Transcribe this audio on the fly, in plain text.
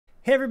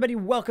Hey everybody,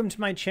 welcome to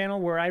my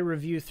channel where I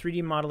review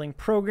 3D modeling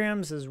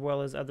programs as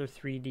well as other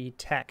 3D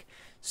tech.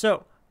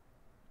 So,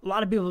 a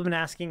lot of people have been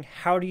asking,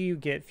 how do you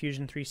get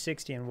Fusion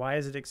 360 and why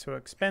is it so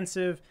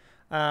expensive?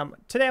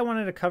 Today I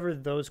wanted to cover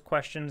those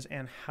questions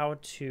and how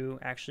to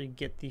actually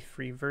get the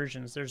free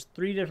versions. There's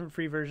 3 different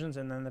free versions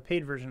and then the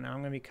paid version. Now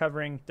I'm going to be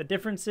covering the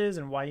differences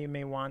and why you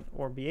may want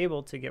or be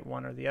able to get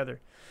one or the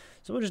other.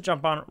 So we'll just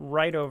jump on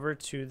right over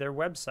to their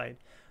website.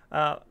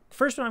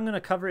 First one I'm going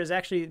to cover is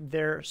actually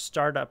their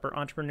startup or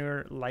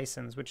entrepreneur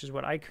license, which is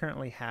what I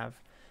currently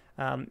have.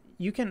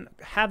 You can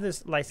have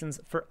this license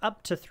for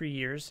up to 3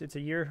 years. It's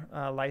a year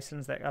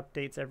license that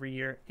updates every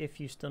year if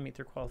you still meet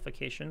their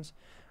qualifications,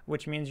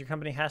 which means your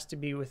company has to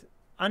be with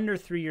under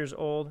 3 years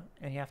old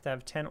and you have to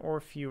have 10 or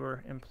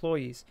fewer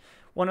employees.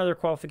 One other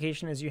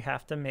qualification is you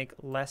have to make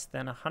less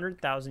than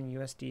 100,000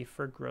 USD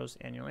for gross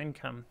annual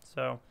income,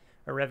 or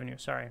revenue,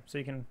 sorry. So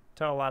you can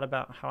tell a lot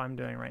about how I'm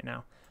doing right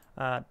now.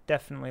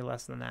 Definitely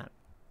less than that.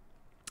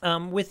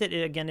 With it,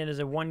 again, it is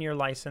a 1-year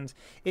license.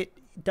 It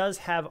does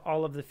have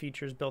all of the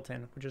features built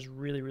in, which is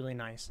really, really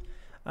nice.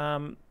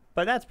 But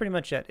that's pretty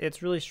much it.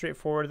 It's really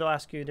straightforward. They'll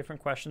ask you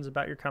different questions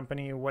about your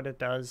company, what it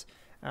does,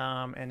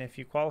 and if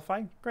you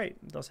qualify, great.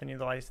 They'll send you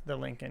the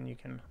link and you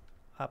can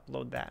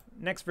upload that.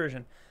 Next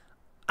version.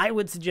 I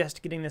would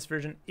suggest getting this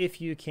version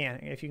if you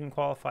can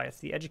qualify. It's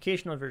the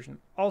educational version.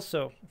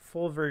 Also,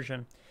 full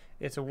version.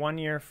 It's a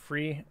 1-year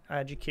free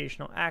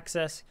educational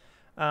access.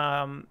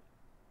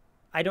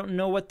 I don't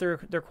know what their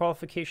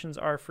qualifications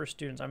are for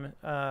students.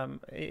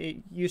 It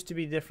used to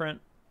be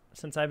different.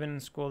 Since I've been in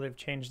school, they've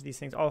changed these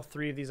things. All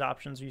 3 of these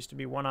options used to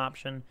be one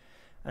option,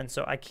 and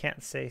so I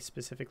can't say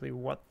specifically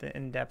what the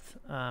in-depth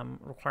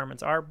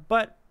requirements are,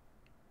 but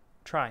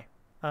try.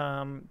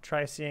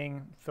 Try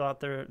fill out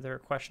their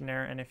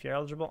questionnaire, and if you're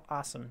eligible,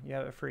 awesome. You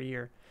have it for a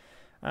year.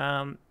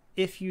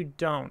 If you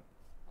don't,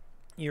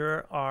 you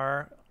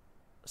are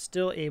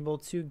still able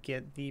to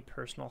get the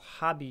personal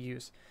hobby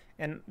use.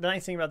 And the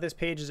nice thing about this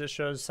page is it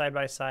shows side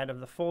by side of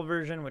the full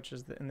version, which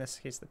is in this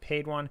case the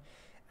paid one,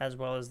 as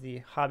well as the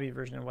hobby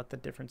version and what the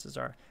differences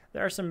are.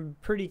 There are some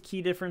pretty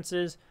key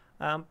differences,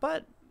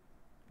 but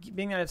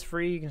being that it's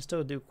free, you can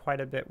still do quite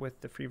a bit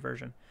with the free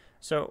version.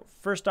 So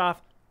first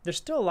off, there's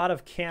still a lot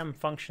of CAM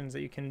functions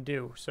that you can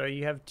do. So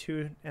you have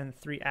 2 and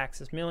 3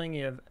 axis milling,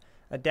 you have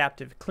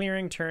adaptive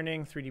clearing,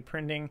 turning, 3D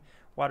printing,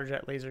 water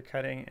jet laser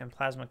cutting, and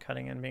plasma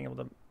cutting, and being able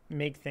to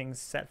make things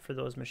set for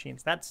those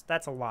machines. That's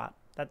a lot.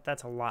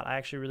 That's a lot. I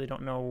actually really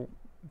don't know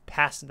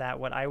past that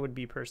what I would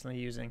be personally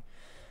using.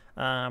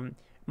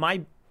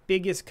 My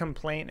biggest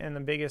complaint and the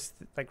biggest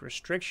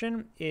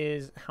restriction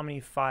is how many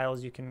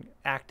files you can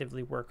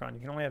actively work on.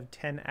 You can only have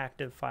 10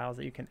 active files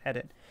that you can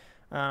edit.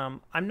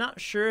 I'm not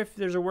sure if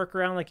there's a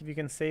workaround, like if you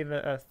can save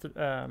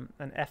an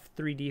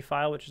F3D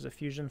file, which is a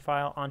Fusion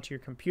file, onto your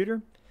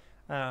computer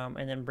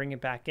and then bring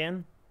it back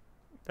in.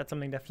 That's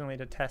something definitely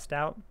to test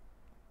out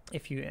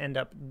if you end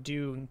up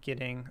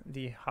getting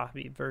the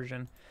hobby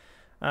version.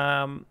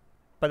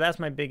 But that's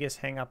my biggest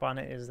hang up on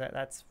it, is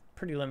that's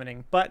pretty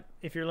limiting. But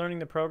if you're learning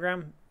the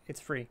program, it's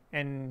free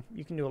and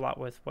you can do a lot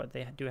with what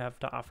they do have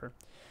to offer.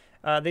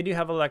 They do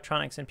have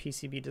electronics and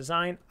PCB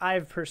design.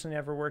 I've personally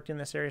never worked in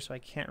this area, so I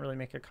can't really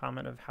make a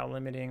comment of how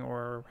limiting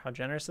or how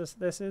generous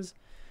this is.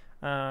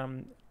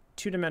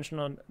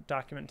 2-dimensional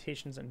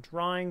documentations and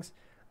drawings.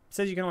 It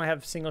says you can only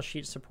have single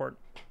sheet support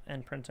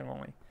and printing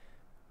only.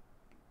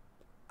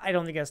 I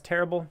don't think that's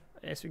terrible.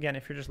 Again,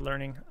 if you're just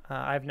learning,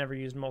 I've never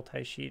used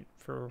multi-sheet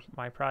for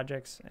my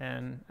projects,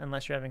 and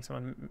unless you're having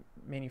someone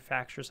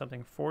manufacture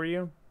something for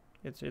you,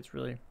 it's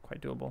really quite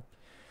doable.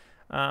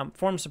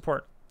 Form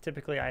support.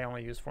 Typically, I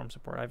only use form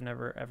support. I've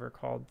never ever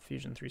called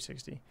Fusion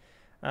 360,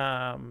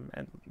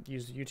 and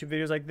use YouTube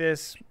videos like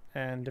this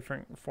and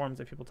different forms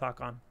that people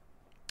talk on.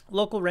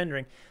 Local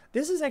rendering.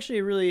 This is actually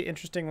a really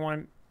interesting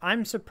one.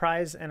 I'm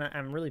surprised and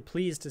I'm really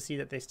pleased to see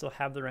that they still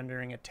have the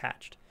rendering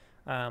attached.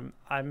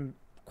 I'm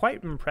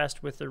quite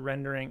impressed with the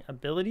rendering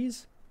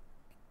abilities,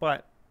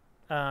 but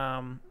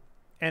and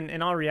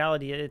in all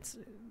reality, it's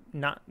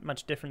not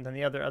much different than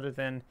the other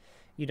than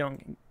you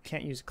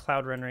can't use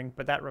cloud rendering,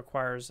 but that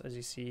requires, as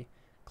you see,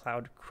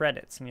 cloud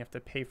credits, and you have to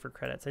pay for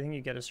credits. I think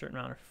you get a certain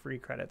amount of free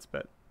credits,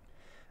 but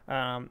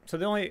so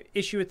the only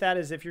issue with that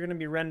is if you're going to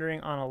be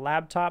rendering on a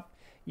laptop,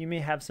 you may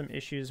have some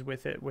issues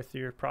with it, with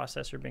your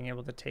processor being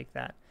able to take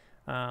that,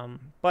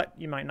 but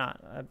you might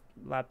not.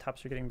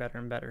 Laptops are getting better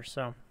and better.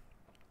 So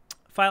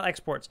file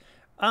exports.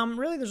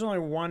 Really, there's only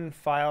one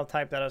file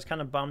type that I was kind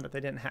of bummed that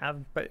they didn't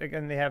have, but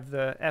again, they have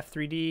the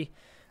F3D,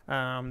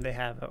 they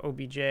have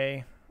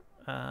OBJ,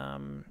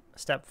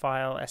 step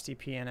file,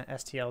 STP, and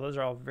STL. Those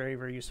are all very,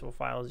 very useful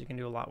files. You can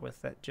do a lot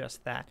with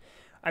just that.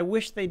 I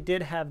wish they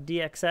did have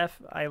DXF.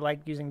 I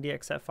like using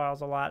DXF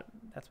files a lot.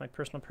 That's my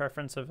personal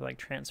preference of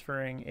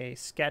transferring a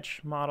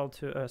sketch model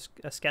to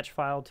a sketch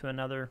file to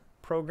another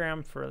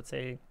program for, let's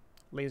say,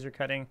 laser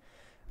cutting.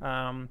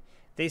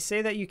 They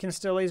say that you can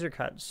still laser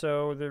cut,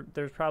 so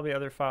there's probably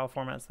other file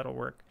formats that'll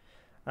work.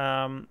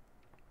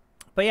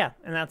 But yeah,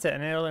 and that's it.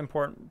 And it'll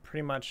import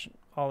pretty much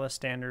all the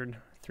standard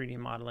 3D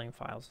modeling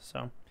files.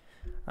 So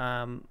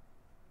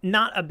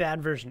not a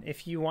bad version.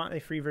 If you want a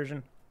free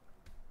version,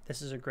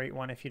 this is a great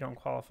one if you don't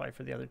qualify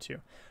for the other two.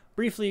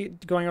 Briefly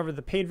going over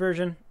the paid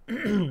version,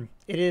 it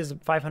is a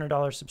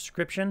 $500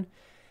 subscription,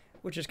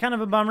 which is kind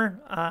of a bummer.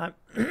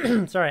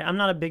 Sorry, I'm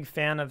not a big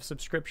fan of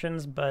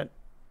subscriptions, but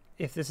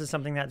if this is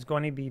something that's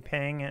going to be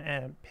paying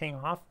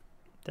off,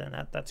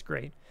 then that's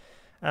great.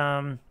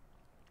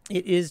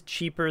 It is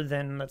cheaper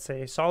than, let's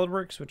say,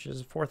 SolidWorks, which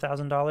is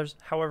 $4,000.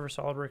 However,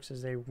 SolidWorks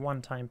is a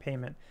one-time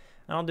payment.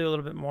 And I'll do a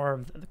little bit more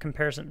of the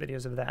comparison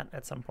videos of that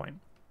at some point.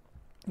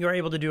 You're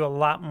able to do a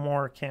lot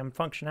more CAM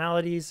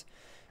functionalities.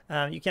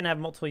 You can have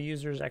multiple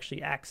users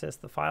actually access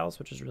the files,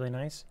 which is really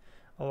nice.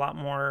 A lot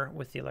more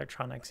with the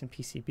electronics and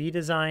PCB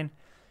design.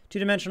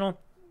 Two-dimensional,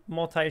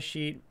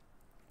 multi-sheet,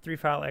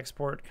 3-file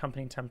export,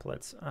 company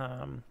templates.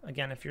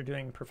 Again, if you're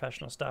doing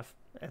professional stuff,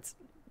 it's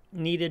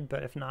needed,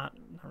 but if not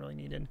really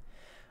needed.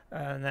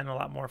 And then a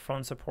lot more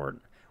phone support.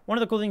 One of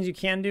the cool things you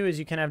can do is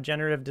you can have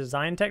generative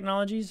design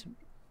technologies.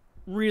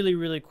 Really,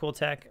 really cool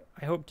tech.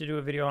 I hope to do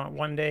a video on it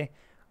one day.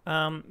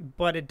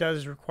 But it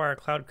does require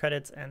cloud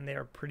credits, and they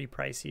are pretty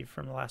pricey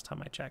from the last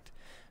time I checked.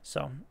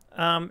 So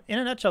in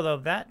a nutshell, though,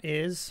 that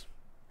is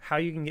how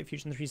you can get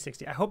Fusion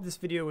 360. I hope this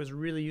video was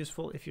really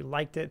useful. If you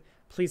liked it,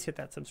 please hit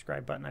that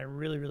subscribe button. I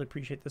really, really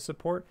appreciate the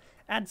support.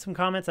 Add some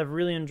comments. I've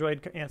really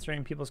enjoyed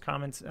answering people's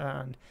comments,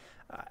 and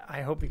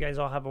I hope you guys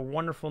all have a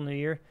wonderful new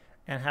year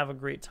and have a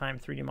great time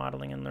 3D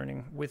modeling and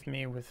learning with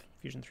me with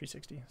Fusion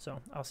 360.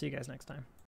 So I'll see you guys next time.